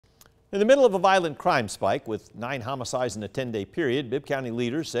In the middle of a violent crime spike with 9 homicides in a 10-day period, Bibb County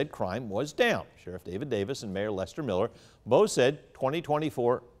leaders said crime was down. Sheriff David Davis and Mayor Lester Miller both said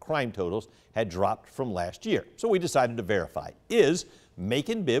 2024 crime totals had dropped from last year. So we decided to verify. Is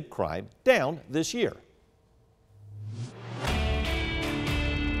Macon-Bibb crime down this year?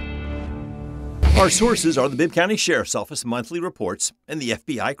 Our sources are the Bibb County Sheriff's Office monthly reports and the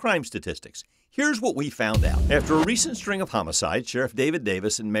FBI crime statistics. Here's what we found out. After a recent string of homicides, Sheriff David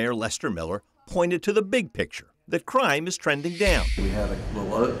Davis and Mayor Lester Miller pointed to the big picture, that crime is trending down. We had a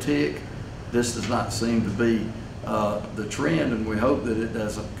little uptick. This does not seem to be the trend, and we hope that it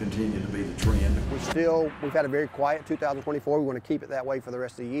doesn't continue to be the trend. We've had a very quiet 2024. We want to keep it that way for the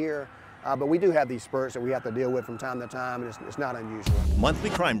rest of the year. But we do have these spurts that we have to deal with from time to time, and it's not unusual. Monthly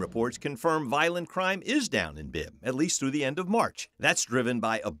crime reports confirm violent crime is down in Bibb, at least through the end of March. That's driven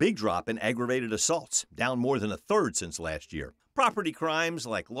by a big drop in aggravated assaults, down more than a third since last year. Property crimes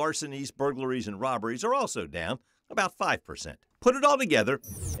like larcenies, burglaries, and robberies are also down about 5%. Put it all together,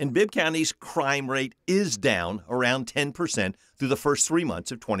 and Bibb County's crime rate is down around 10% through the first 3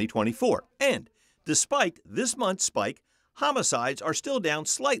 months of 2024. And despite this month's spike, homicides are still down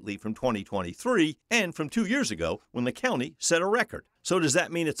slightly from 2023 and from 2 years ago when the county set a record. So does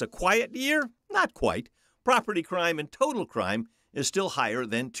that mean it's a quiet year? Not quite. Property crime and total crime is still higher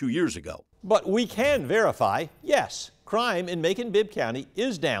than 2 years ago. But we can verify, yes, crime in Macon-Bibb County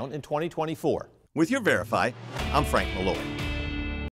is down in 2024. With your Verify, I'm Frank Malloy.